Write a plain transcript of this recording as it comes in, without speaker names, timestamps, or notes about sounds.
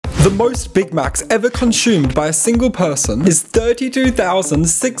The most Big Macs ever consumed by a single person is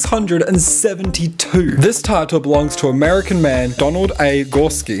 32,672. This title belongs to American man Donald A.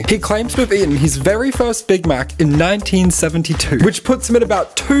 Gorske. He claims to have eaten his very first Big Mac in 1972, which puts him at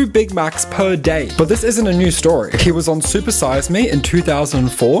about 2 Big Macs per day. But this isn't a new story. He was on Super Size Me in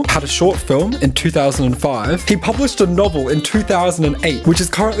 2004, had a short film in 2005, he published a novel in 2008, which is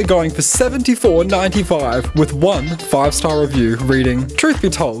currently going for $74.95 with one 5-star review reading, "Truth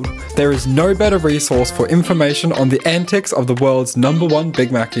be told, there is no better resource for information on the antics of the world's #1 Big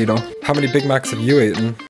Mac eater." How many Big Macs have you eaten?